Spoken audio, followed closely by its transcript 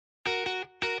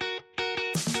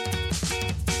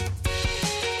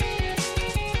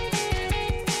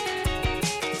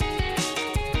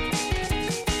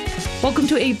Welcome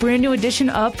to a brand new edition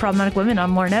of Problematic Women.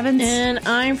 I'm Lauren Evans. And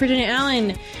I'm Virginia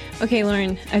Allen. Okay,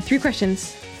 Lauren, I have 3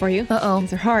 questions for you. Uh-oh.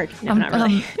 These are hard. No, not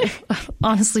really.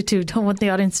 Honestly, too, don't want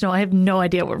the audience to know. I have no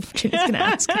idea what Virginia's going to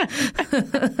ask.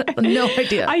 No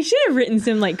idea. I should have written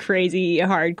some crazy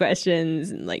hard questions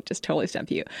and just totally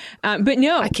stump you. But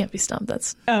no. I can't be stumped.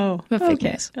 That's a fake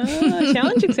news.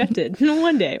 Challenge accepted.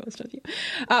 One day I will stump you.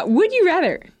 Would you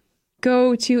rather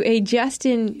go to a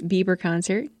Justin Bieber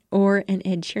concert or an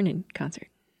Ed Sheeran concert?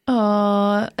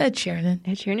 Ed Sheeran.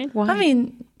 Ed Sheeran? Why? I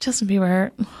mean, Justin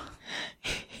Bieber.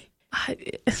 I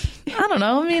don't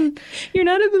know. I mean, you're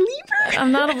not a believer?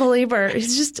 I'm not a believer.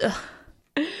 It's just,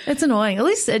 it's annoying. At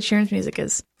least Ed Sheeran's music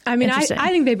is interesting. I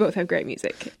think they both have great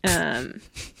music,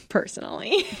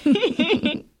 personally.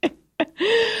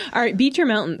 All right, beach or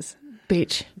mountains?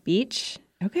 Beach. Beach?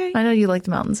 Okay. I know you like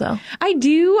the mountains, though. I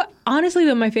do. Honestly,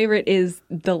 though, my favorite is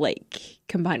the lake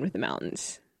combined with the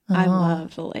mountains. Oh. I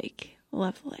love the lake.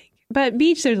 Love the lake. But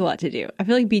beach, there's a lot to do. I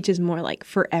feel like beach is more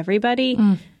for everybody.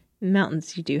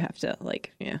 Mountains, you do have to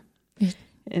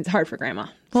it's hard for grandma.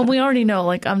 Well, we already know,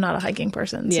 I'm not a hiking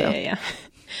person. Yeah.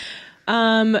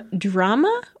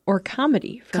 Drama or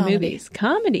comedy for movies?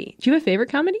 Comedy. Do you have a favorite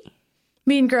comedy?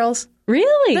 Mean Girls.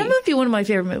 Really? That might be one of my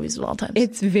favorite movies of all time.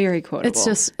 It's very quotable. It's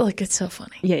just, it's so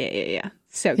funny. Yeah.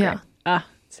 So great. Yeah.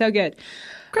 So good.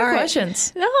 Great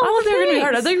questions. No, I thought they were going to be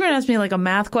hard. I thought you were going to ask me a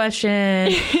math question.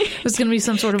 It was going to be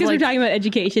some sort of because we're talking about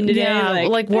education today. Yeah,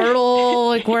 like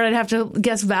Wordle, where I'd have to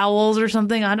guess vowels or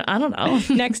something. I don't know.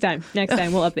 Next time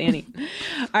we'll up the ante.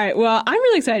 All right. Well, I'm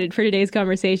really excited for today's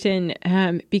conversation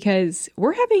because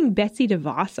we're having Betsy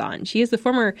DeVos on. She is the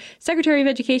former Secretary of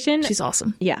Education. She's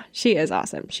awesome. Yeah, she is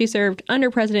awesome. She served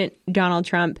under President Donald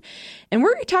Trump. And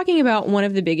we're talking about one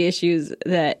of the big issues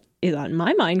that is on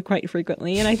my mind quite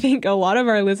frequently, and I think a lot of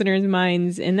our listeners'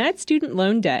 minds, and that's student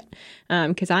loan debt,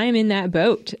 because I am in that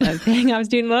boat of paying off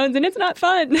student loans, and it's not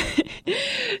fun.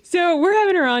 So we're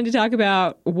having her on to talk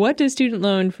about what does student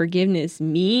loan forgiveness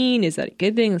mean? Is that a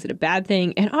good thing? Is it a bad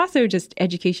thing? And also just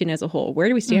education as a whole. Where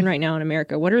do we stand right now in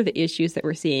America? What are the issues that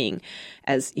we're seeing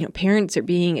as parents are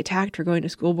being attacked for going to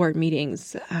school board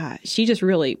meetings? She just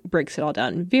really breaks it all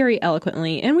down very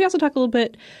eloquently. And we also talk a little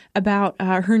bit about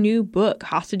her new book,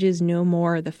 Hostages No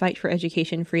More: The Fight for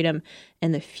Education, Freedom,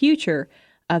 and the Future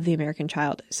of the American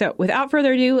Child. So without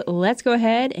further ado, let's go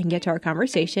ahead and get to our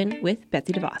conversation with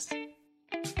Betsy DeVos.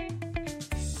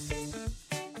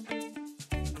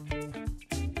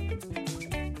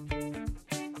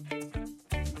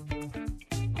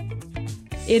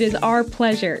 It is our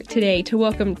pleasure today to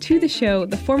welcome to the show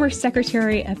the former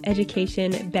Secretary of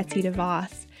Education, Betsy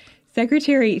DeVos.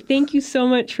 Secretary, thank you so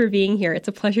much for being here. It's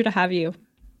a pleasure to have you.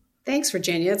 Thanks,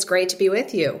 Virginia. It's great to be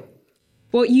with you.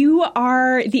 Well, you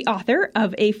are the author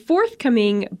of a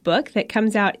forthcoming book that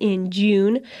comes out in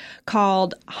June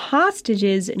called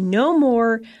Hostages No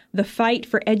More: The Fight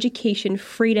for Education,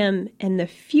 Freedom, and the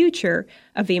Future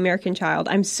of the American Child.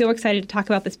 I'm so excited to talk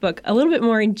about this book a little bit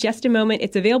more in just a moment.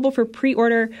 It's available for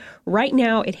pre-order right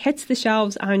now. It hits the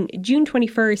shelves on June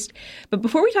 21st. But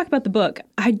before we talk about the book,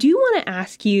 I do want to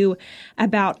ask you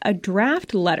about a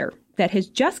draft letter that has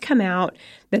just come out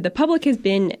that the public has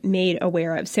been made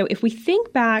aware of. So if we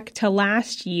think back to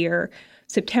last year,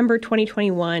 September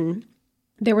 2021,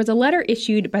 there was a letter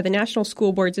issued by the National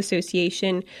School Boards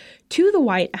Association to the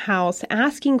White House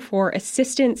asking for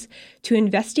assistance to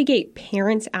investigate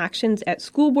parents' actions at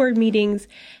school board meetings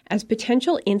as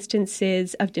potential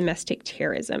instances of domestic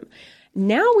terrorism.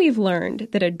 Now we've learned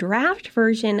that a draft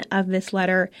version of this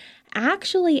letter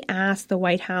actually asked the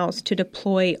White House to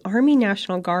deploy Army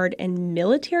National Guard and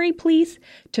military police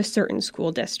to certain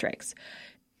school districts.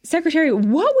 Secretary,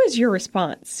 what was your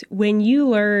response when you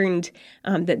learned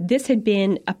that this had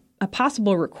been a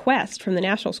possible request from the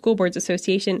National School Boards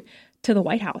Association to the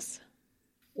White House?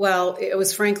 Well, it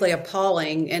was frankly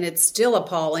appalling, and it's still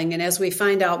appalling. And as we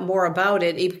find out more about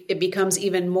it, it becomes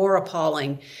even more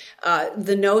appalling.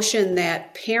 The notion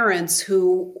that parents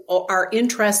who are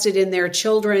interested in their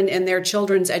children and their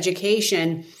children's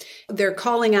education, they're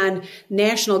calling on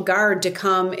National Guard to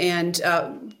come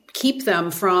and keep them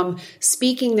from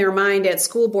speaking their mind at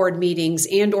school board meetings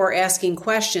and or asking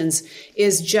questions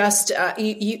is just,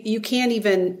 you can't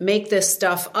even make this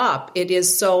stuff up. It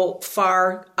is so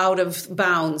far out of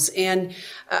bounds. And,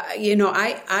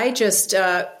 I just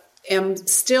am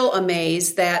still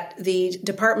amazed that the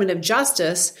Department of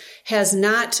Justice has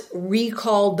not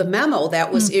recalled the memo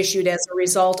that was issued as a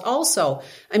result also.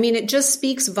 I mean, it just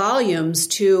speaks volumes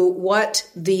to what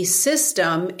the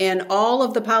system and all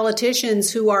of the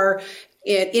politicians who are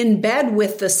in bed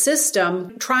with the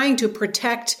system trying to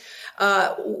protect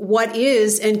what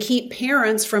is and keep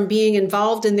parents from being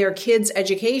involved in their kids'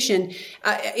 education,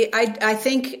 I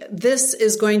think this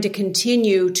is going to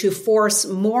continue to force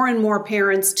more and more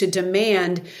parents to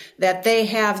demand that they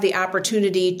have the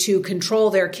opportunity to control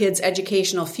their kids'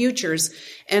 educational futures.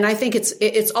 And I think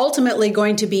it's ultimately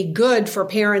going to be good for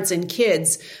parents and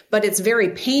kids, but it's very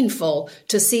painful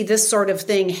to see this sort of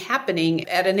thing happening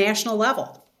at a national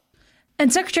level.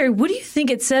 And Secretary, what do you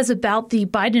think it says about the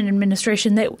Biden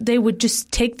administration that they would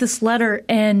just take this letter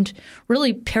and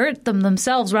really parrot them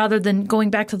themselves rather than going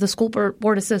back to the School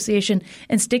Board Association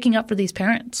and sticking up for these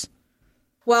parents?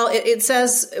 Well, it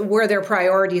says where their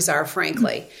priorities are,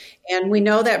 frankly. And we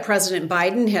know that President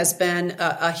Biden has been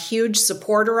a huge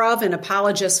supporter of and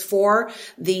apologist for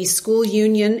the school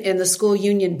union and the school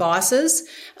union bosses.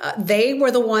 They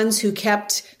were the ones who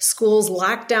kept schools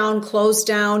locked down, closed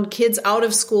down, kids out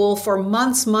of school for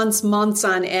months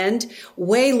on end,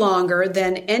 way longer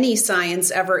than any science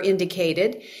ever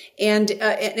indicated. And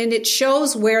it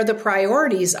shows where the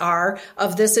priorities are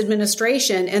of this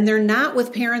administration, and they're not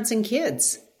with parents and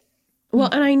kids. Well,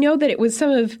 and I know that it was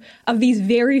some of these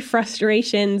very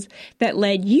frustrations that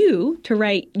led you to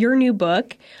write your new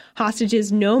book,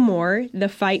 Hostages No More, The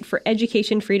Fight for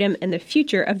Education, Freedom, and the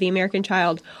Future of the American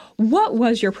Child. What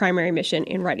was your primary mission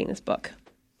in writing this book?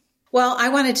 Well, I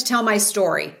wanted to tell my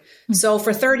story. So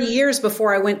for 30 years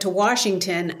before I went to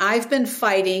Washington, I've been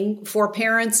fighting for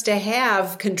parents to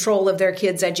have control of their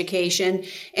kids' education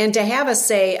and to have a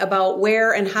say about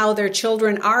where and how their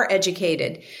children are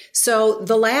educated. So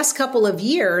the last couple of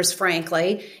years,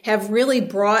 frankly, have really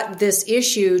brought this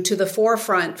issue to the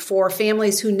forefront for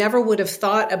families who never would have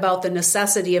thought about the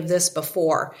necessity of this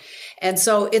before. And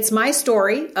so it's my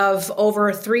story of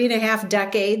over 3.5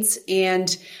 decades.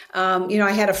 And,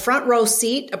 I had a front row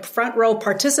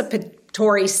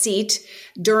participatory seat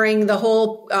during the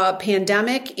whole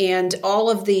pandemic and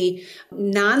all of the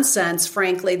nonsense,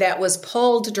 frankly, that was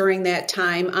pulled during that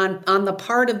time on the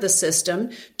part of the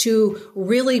system to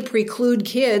really preclude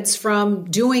kids from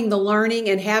doing the learning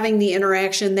and having the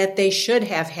interaction that they should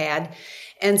have had.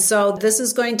 And so this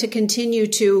is going to continue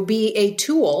to be a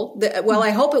tool.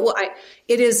 I hope it will.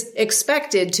 It is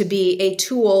expected to be a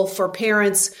tool for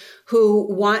parents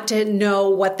who want to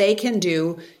know what they can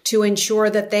do to ensure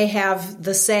that they have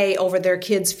the say over their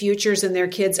kids' futures and their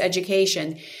kids'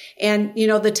 education. And,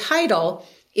 the title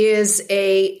is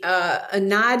a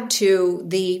nod to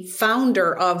the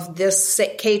founder of this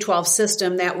K-12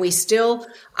 system that we still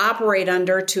operate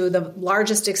under to the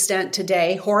largest extent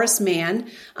today. Horace Mann,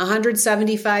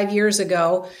 175 years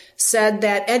ago, said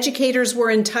that educators were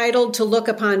entitled to look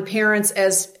upon parents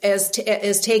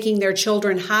as taking their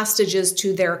children hostages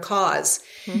to their cause.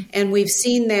 Mm-hmm. And we've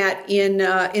seen that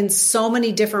in so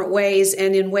many different ways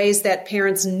and in ways that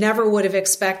parents never would have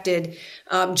expected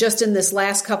just in this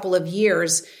last couple of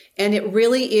years. And it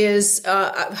really is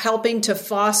helping to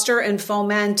foster and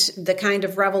foment the kind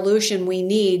of revolution we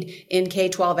need in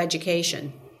K-12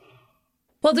 education.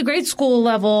 Well, at the grade school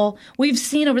level, we've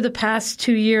seen over the past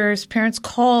 2 years, parents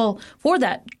call for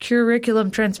that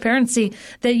curriculum transparency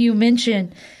that you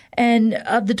mentioned. And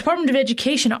the Department of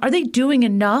Education, are they doing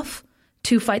enough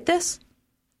to fight this?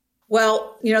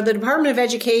 Well, the Department of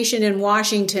Education in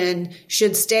Washington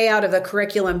should stay out of the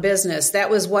curriculum business. That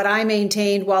was what I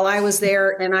maintained while I was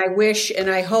there, and I wish and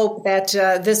I hope that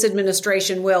this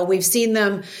administration will. We've seen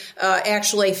them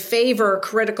actually favor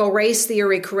critical race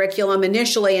theory curriculum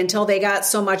initially until they got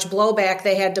so much blowback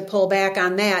they had to pull back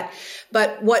on that.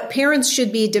 But what parents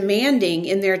should be demanding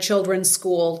in their children's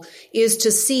school is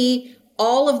to see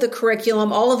all of the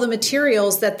curriculum, all of the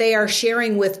materials that they are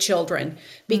sharing with children,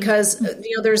 because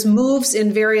there's moves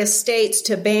in various states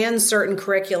to ban certain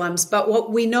curriculums. But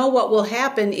what will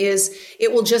happen is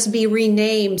it will just be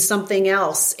renamed something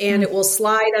else, and it will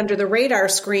slide under the radar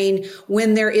screen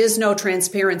when there is no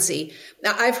transparency.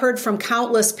 Now, I've heard from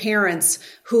countless parents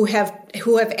who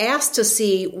have asked to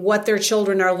see what their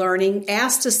children are learning,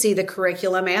 asked to see the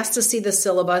curriculum, asked to see the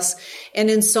syllabus.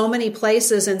 And in so many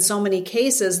places, in so many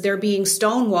cases, they're being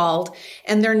stonewalled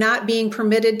and they're not being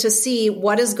permitted to see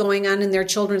what is going on in their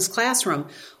children's classroom.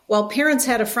 Well, parents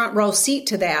had a front row seat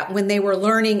to that when they were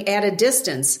learning at a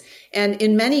distance. And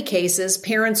in many cases,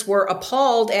 parents were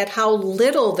appalled at how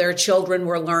little their children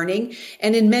were learning.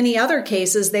 And in many other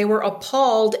cases, they were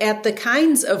appalled at the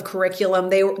kinds of curriculum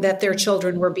that their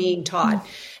children were being taught.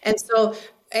 And so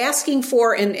asking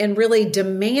for and really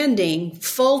demanding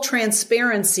full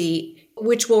transparency,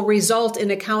 which will result in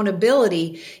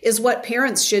accountability, is what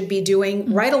parents should be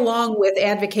doing right along with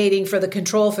advocating for the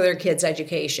control for their kids'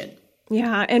 education.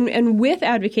 Yeah, and with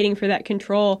advocating for that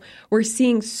control, we're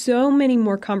seeing so many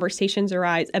more conversations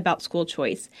arise about school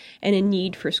choice and a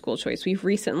need for school choice. We've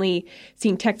recently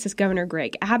seen Texas Governor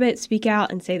Greg Abbott speak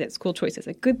out and say that school choice is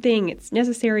a good thing, it's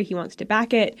necessary, he wants to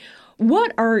back it.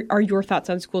 What are your thoughts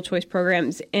on school choice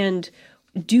programs, and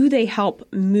do they help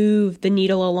move the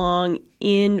needle along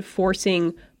in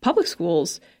forcing public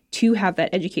schools to have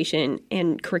that education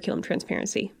and curriculum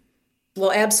transparency?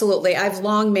 Well, absolutely. I've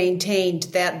long maintained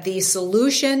that the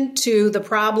solution to the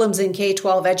problems in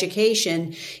K-12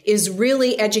 education is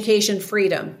really education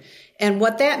freedom. And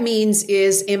what that means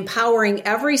is empowering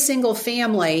every single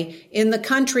family in the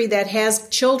country that has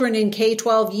children in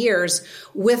K-12 years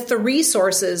with the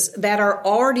resources that are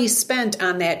already spent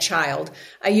on that child.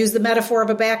 I use the metaphor of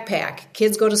a backpack.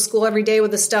 Kids go to school every day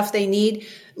with the stuff they need.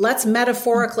 Let's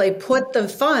metaphorically put the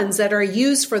funds that are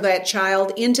used for that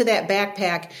child into that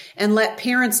backpack and let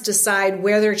parents decide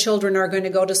where their children are going to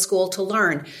go to school to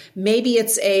learn. Maybe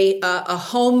it's a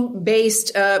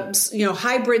home-based,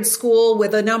 hybrid school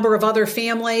with a number of other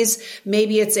families.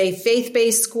 Maybe it's a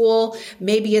faith-based school.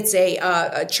 Maybe it's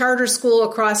a charter school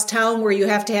across town where you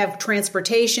have to have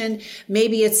transportation.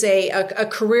 Maybe it's a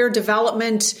career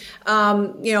development,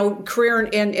 career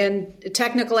and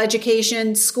technical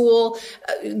education school.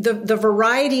 The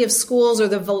variety of schools or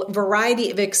the variety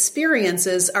of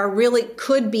experiences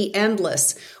could be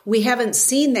endless. We haven't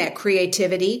seen that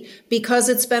creativity because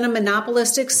it's been a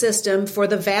monopolistic system for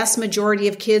the vast majority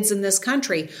of kids in this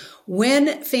country.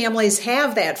 When families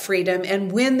have that freedom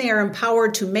and when they are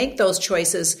empowered to make those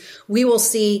choices, we will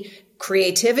see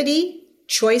creativity,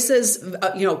 choices,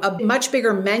 a much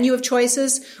bigger menu of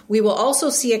choices. We will also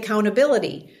see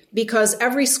accountability, because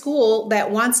every school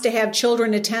that wants to have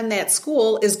children attend that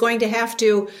school is going to have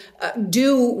to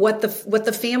do what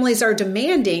the families are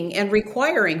demanding and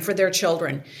requiring for their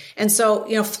children. And so,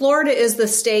 Florida is the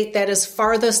state that is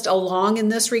farthest along in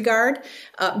this regard.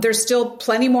 There's still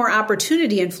plenty more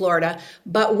opportunity in Florida,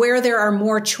 but where there are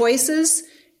more choices,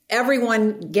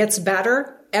 everyone gets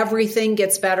better. Everything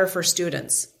gets better for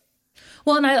students.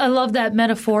 Well, and I love that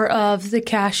metaphor of the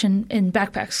cash in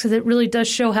backpacks, because it really does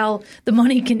show how the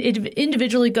money can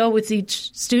individually go with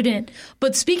each student.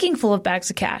 But speaking full of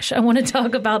bags of cash, I want to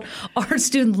talk about our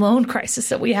student loan crisis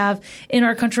that we have in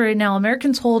our country right now.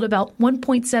 Americans hold about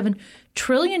 $1.7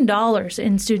 trillion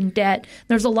in student debt.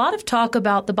 There's a lot of talk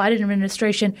about the Biden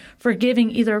administration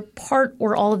forgiving either part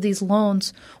or all of these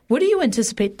loans. What do you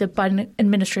anticipate the Biden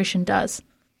administration does?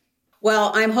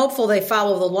 Well, I'm hopeful they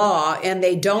follow the law and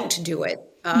they don't do it.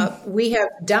 We have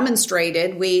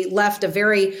demonstrated, we left a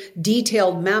very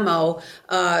detailed memo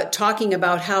talking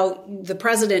about how the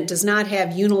president does not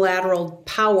have unilateral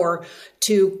power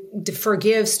to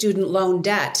forgive student loan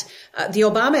debt. The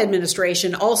Obama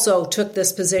administration also took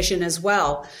this position as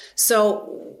well.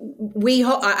 So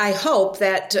I hope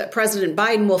that President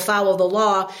Biden will follow the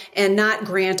law and not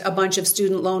grant a bunch of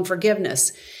student loan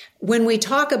forgiveness. When we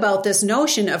talk about this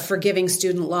notion of forgiving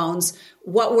student loans,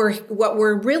 what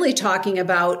we're really talking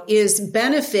about is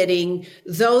benefiting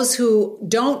those who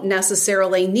don't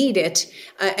necessarily need it,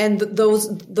 and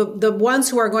the ones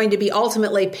who are going to be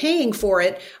ultimately paying for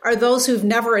it are those who've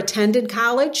never attended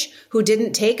college, who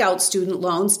didn't take out student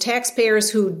loans,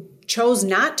 taxpayers who chose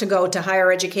not to go to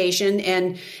higher education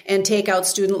and take out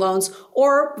student loans,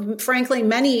 or frankly,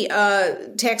 many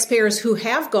taxpayers who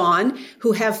have gone,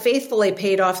 who have faithfully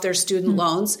paid off their student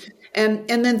loans. And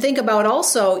then think about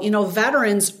also,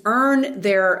 veterans earn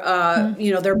their,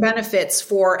 their benefits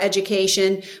for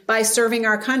education by serving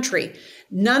our country.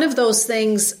 None of those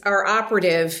things are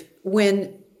operative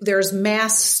when there's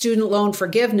mass student loan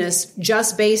forgiveness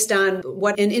just based on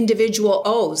what an individual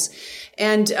owes.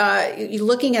 And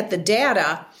looking at the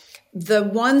data, the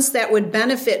ones that would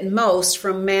benefit most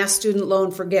from mass student loan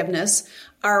forgiveness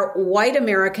are white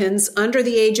Americans under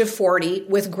the age of 40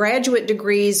 with graduate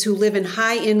degrees who live in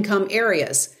high income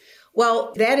areas.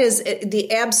 Well, that is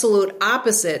the absolute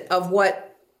opposite of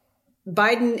what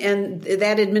Biden and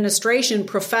that administration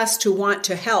profess to want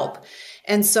to help.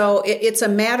 And so it's a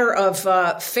matter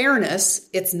of fairness.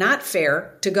 It's not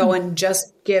fair to go and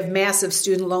just give massive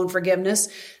student loan forgiveness.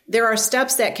 There are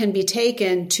steps that can be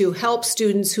taken to help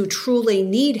students who truly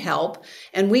need help,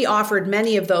 and we offered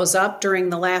many of those up during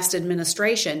the last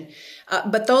administration.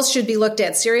 But those should be looked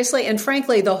at seriously. And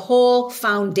frankly, the whole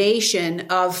foundation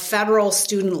of federal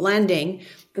student lending,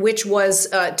 which was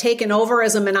taken over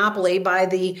as a monopoly by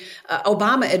the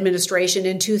Obama administration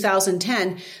in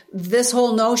 2010, this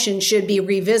whole notion should be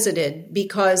revisited,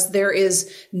 because there is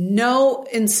no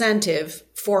incentive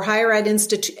for higher ed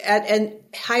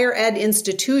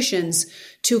institutions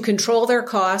to control their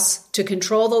costs, to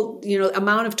control the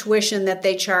amount of tuition that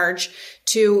they charge,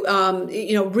 to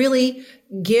really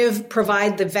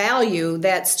provide the value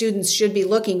that students should be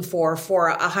looking for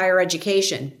a higher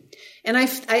education. And I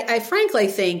frankly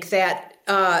think that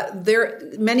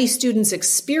many students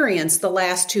experience the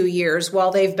last 2 years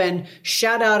while they've been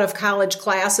shut out of college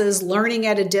classes, learning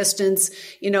at a distance,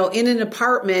 in an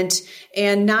apartment,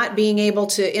 and not being able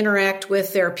to interact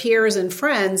with their peers and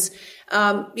friends,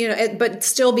 but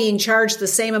still being charged the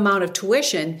same amount of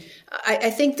tuition. I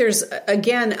think there's,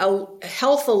 again,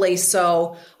 healthily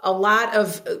so, a lot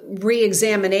of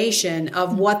reexamination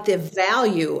of what the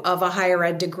value of a higher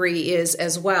ed degree is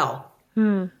as well.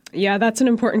 Yeah, that's an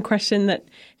important question that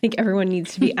I think everyone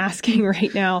needs to be asking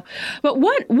right now. But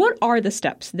what are the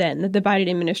steps then that the Biden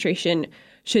administration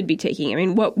should be taking? I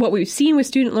mean, what we've seen with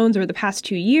student loans over the past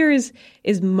 2 years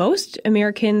is most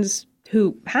Americans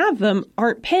who have them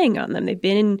aren't paying on them. They've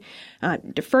been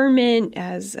in deferment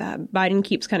as Biden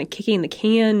keeps kind of kicking the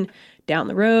can down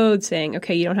the road, saying,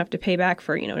 okay, you don't have to pay back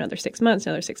for, another 6 months,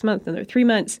 another 6 months, another 3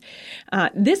 months.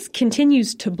 This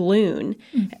continues to balloon,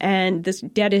 and this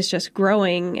debt is just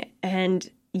growing,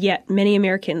 and yet many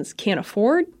Americans can't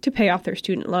afford to pay off their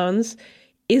student loans.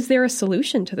 Is there a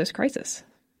solution to this crisis?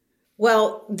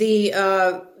 Well, the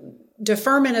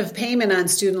deferment of payment on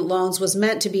student loans was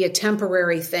meant to be a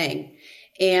temporary thing.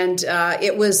 And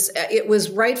it was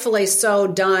rightfully so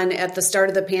done at the start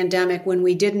of the pandemic when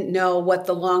we didn't know what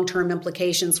the long-term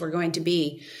implications were going to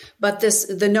be. But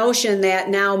the notion that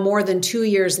now more than 2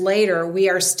 years later, we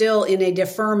are still in a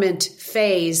deferment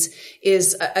phase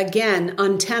is, again,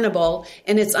 untenable,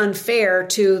 and it's unfair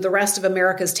to the rest of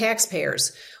America's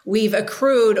taxpayers. We've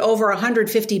accrued over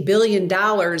 $150 billion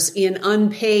in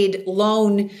unpaid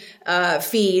loan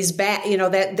fees back,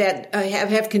 that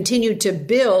have continued to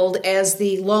build as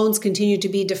the loans continue to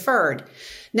be deferred.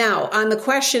 Now, on the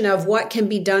question of what can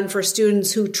be done for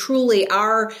students who truly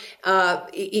are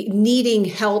needing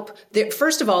help,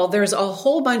 first of all, there's a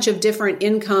whole bunch of different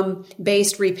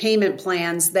income-based repayment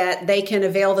plans that they can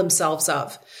avail themselves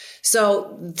of.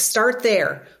 So start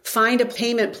there. Find a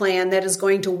payment plan that is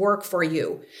going to work for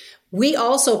you. We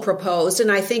also proposed,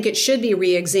 and I think it should be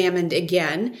reexamined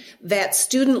again, that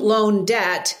student loan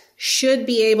debt should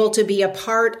be able to be a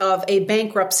part of a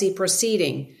bankruptcy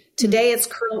proceeding. Today, it's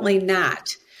currently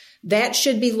not. That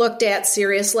should be looked at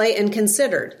seriously and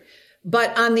considered.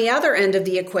 But on the other end of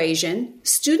the equation,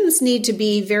 students need to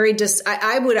be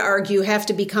I would argue, have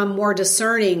to become more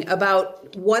discerning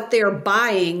about what they're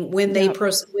buying when they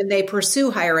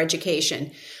pursue higher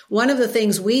education. One of the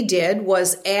things we did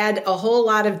was add a whole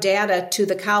lot of data to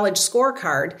the college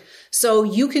scorecard, so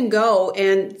you can go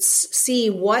and see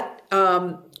what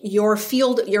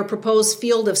your proposed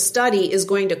field of study is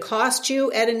going to cost you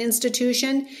at an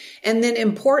institution, and then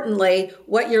importantly,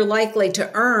 what you're likely to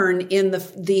earn in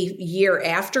the year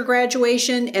after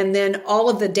graduation, and then all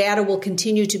of the data will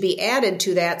continue to be added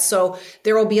to that. So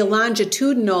there will be a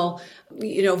longitudinal,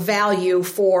 value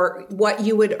for what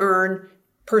you would earn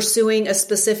pursuing a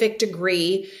specific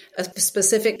degree, a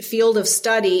specific field of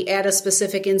study at a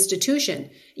specific institution.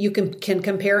 You can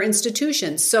compare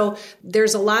institutions. So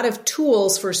there's a lot of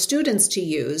tools for students to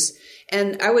use.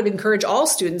 And I would encourage all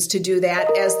students to do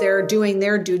that as they're doing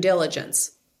their due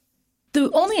diligence. The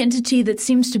only entity that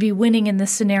seems to be winning in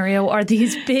this scenario are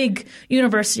these big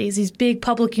universities, these big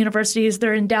public universities.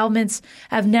 Their endowments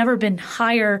have never been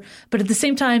higher, but at the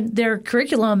same time, their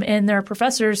curriculum and their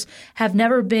professors have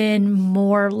never been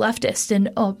more leftist and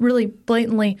really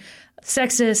blatantly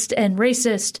sexist and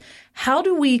racist. How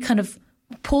do we kind of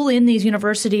pull in these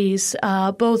universities,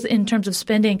 both in terms of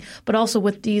spending, but also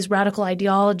with these radical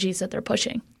ideologies that they're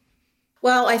pushing?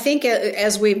 Well, I think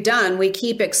as we've done, we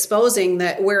keep exposing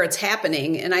that where it's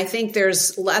happening. And I think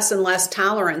there's less and less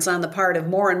tolerance on the part of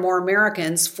more and more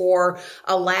Americans for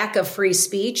a lack of free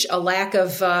speech, a lack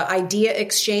of idea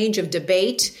exchange, of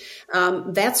debate.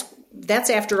 That's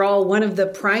after all, one of the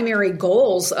primary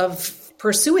goals of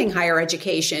pursuing higher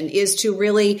education is to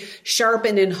really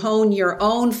sharpen and hone your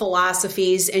own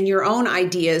philosophies and your own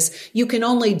ideas. You can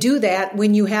only do that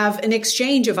when you have an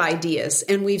exchange of ideas.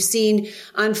 And we've seen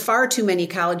on far too many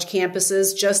college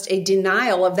campuses just a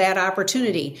denial of that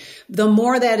opportunity. The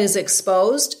more that is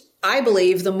exposed, I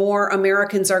believe the more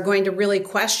Americans are going to really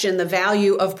question the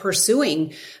value of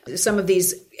pursuing some of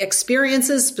these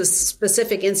experiences,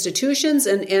 specific institutions,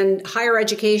 and higher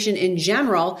education in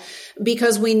general,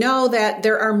 because we know that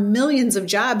there are millions of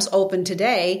jobs open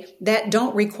today that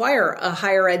don't require a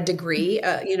higher ed degree,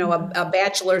 a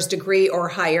bachelor's degree or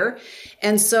higher.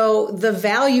 And so the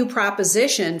value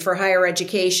proposition for higher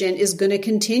education is going to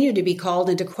continue to be called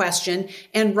into question,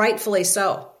 and rightfully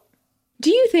so. Do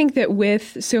you think that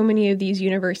with so many of these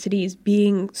universities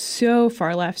being so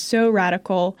far left, so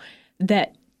radical,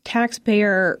 that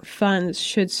taxpayer funds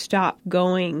should stop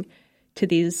going to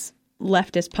these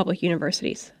leftist public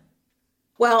universities?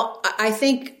 Well, I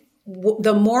think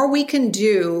the more we can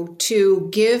do to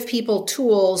give people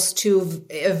tools to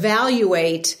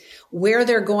evaluate where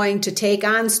they're going to take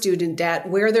on student debt,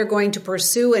 where they're going to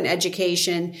pursue an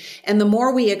education, and the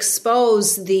more we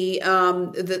expose the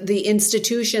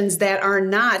institutions that are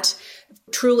not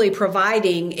truly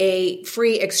providing a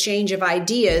free exchange of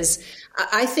ideas,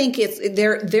 I think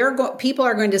people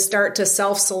are going to start to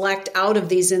self-select out of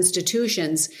these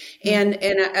institutions, and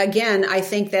again, I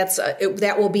think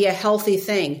that will be a healthy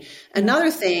thing.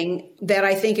 Another thing that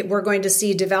I think we're going to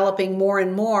see developing more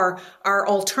and more are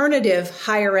alternative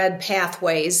higher ed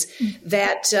pathways we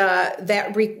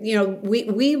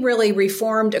really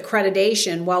reformed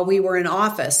accreditation while we were in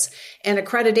office. And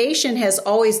accreditation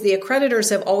the accreditors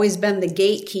have always been the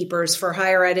gatekeepers for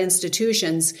higher ed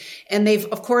institutions. And they've,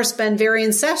 of course, been very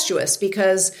incestuous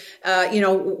because,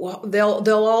 they'll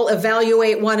all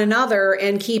evaluate one another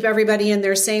and keep everybody in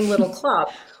their same little club.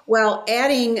 Well,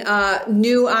 adding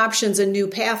new options and new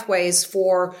pathways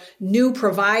for new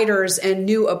providers and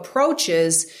new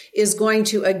approaches is going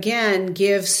to, again,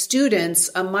 give students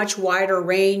a much wider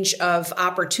range of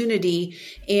opportunity.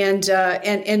 And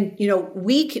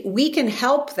we can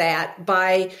help that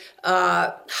by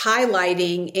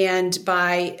highlighting and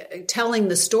by telling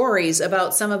the stories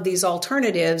about some of these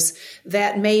alternatives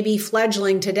that may be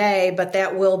fledgling today, but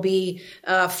that will be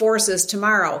forces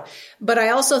tomorrow. But I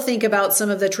also think about some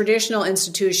of the traditional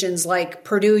institutions like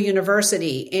Purdue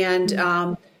University,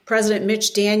 and President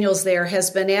Mitch Daniels there has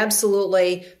been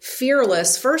absolutely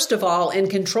fearless, first of all, in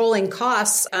controlling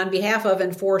costs on behalf of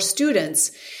and for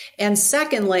students. And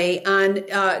secondly, on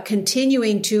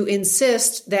continuing to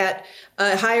insist that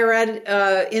a higher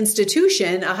ed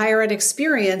institution, a higher ed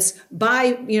experience,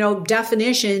 by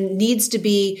definition, needs to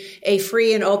be a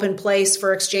free and open place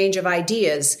for exchange of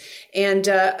ideas. And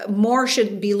more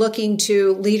should be looking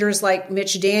to leaders like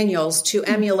Mitch Daniels to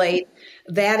emulate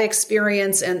that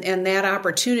experience and that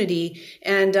opportunity.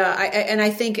 And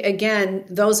I think, again,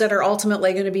 those that are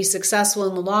ultimately going to be successful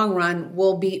in the long run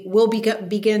will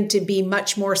begin to be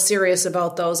much more serious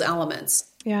about those elements.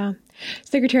 Yeah.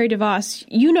 Secretary DeVos,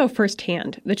 you know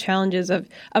firsthand the challenges of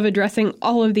addressing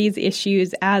all of these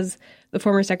issues as the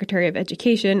former Secretary of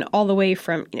Education, all the way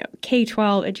from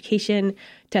K-12 education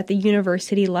to at the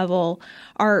university level.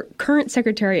 Our current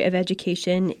Secretary of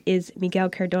Education is Miguel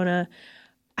Cardona.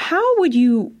 How would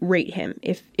you rate him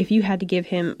if you had to give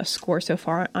him a score so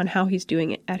far on how he's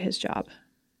doing it at his job?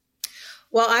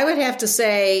 Well, I would have to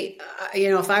say,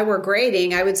 if I were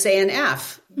grading, I would say an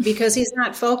F, because he's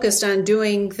not focused on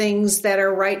doing things that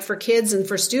are right for kids and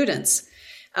for students.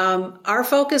 Our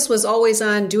focus was always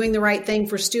on doing the right thing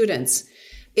for students.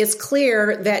 It's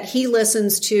clear that he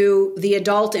listens to the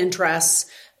adult interests,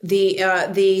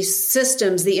 the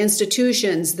systems, the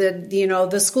institutions,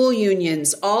 the school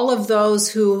unions, all of those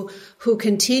who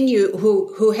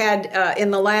had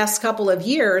in the last couple of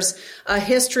years a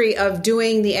history of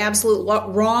doing the absolute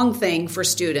wrong thing for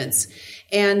students.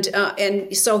 And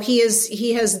so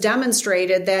he has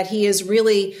demonstrated that he is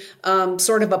really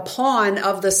sort of a pawn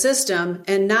of the system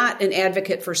and not an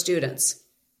advocate for students.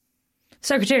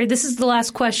 Secretary, this is the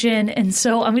last question, and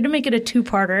so I'm going to make it a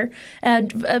two-parter.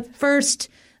 First,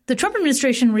 the Trump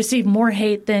administration received more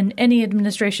hate than any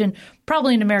administration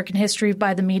probably in American history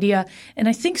by the media. And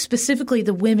I think specifically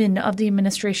the women of the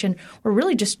administration were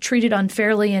really just treated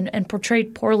unfairly and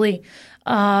portrayed poorly.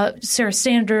 Sarah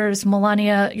Sanders,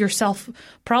 Melania, yourself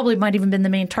probably might even been the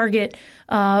main target.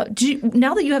 Now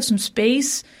that you have some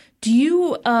space, do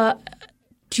you have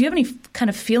any kind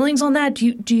of feelings on that?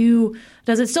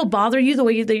 Does it still bother you the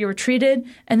way that you were treated?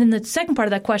 And then the second part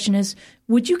of that question is,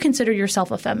 would you consider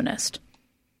yourself a feminist?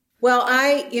 Well,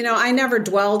 I never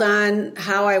dwelled on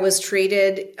how I was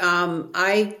treated.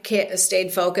 I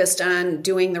stayed focused on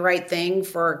doing the right thing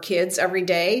for kids every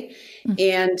day.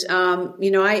 And,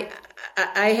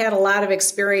 I had a lot of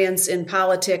experience in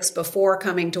politics before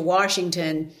coming to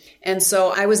Washington. And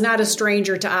so I was not a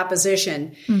stranger to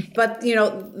opposition. But,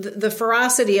 the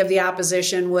ferocity of the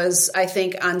opposition was, I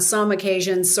think, on some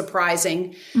occasions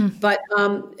surprising. But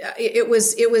it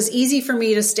was easy for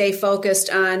me to stay focused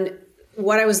on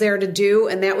what I was there to do,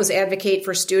 and that was advocate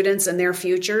for students and their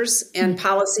futures and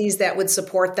policies that would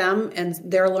support them and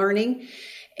their learning.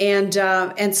 And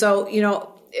so,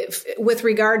 with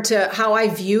regard to how I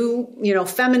view,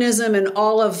 feminism and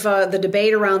all of the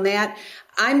debate around that,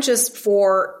 I'm just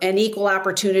for an equal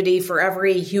opportunity for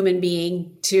every human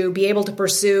being to be able to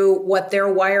pursue what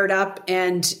they're wired up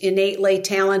and innately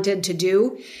talented to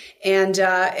do. And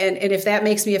if that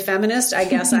makes me a feminist, I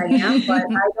guess I am, but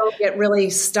I don't get really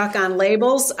stuck on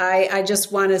labels. I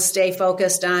just want to stay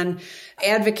focused on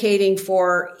advocating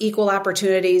for equal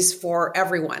opportunities for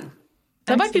everyone.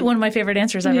 That might be one of my favorite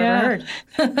answers I've ever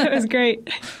heard. That was great.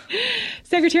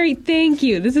 Secretary, thank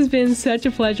you. This has been such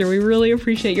a pleasure. We really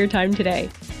appreciate your time today.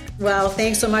 Well,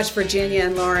 thanks so much, Virginia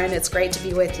and Lauren. It's great to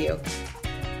be with you.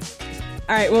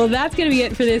 All right, well, that's going to be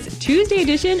it for this Tuesday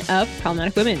edition of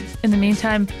Problematic Women. In the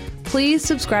meantime, please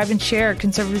subscribe and share.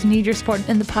 Conservatives need your support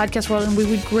in the podcast world, and we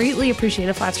would greatly appreciate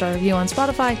a 5-star review on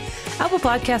Spotify, Apple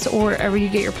Podcasts, or wherever you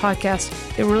get your podcasts.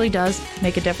 It really does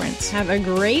make a difference. Have a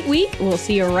great week. We'll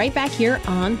see you right back here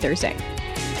on Thursday.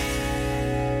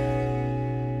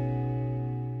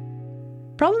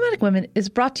 Problematic Women is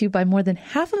brought to you by more than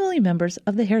 500,000 members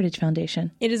of the Heritage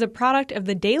Foundation. It is a product of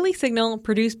the Daily Signal,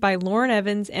 produced by Lauren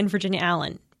Evans and Virginia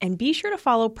Allen. And be sure to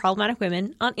follow Problematic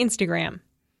Women on Instagram.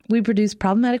 We produce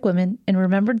Problematic Women in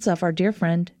remembrance of our dear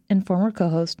friend and former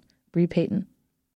co-host, Bree Payton.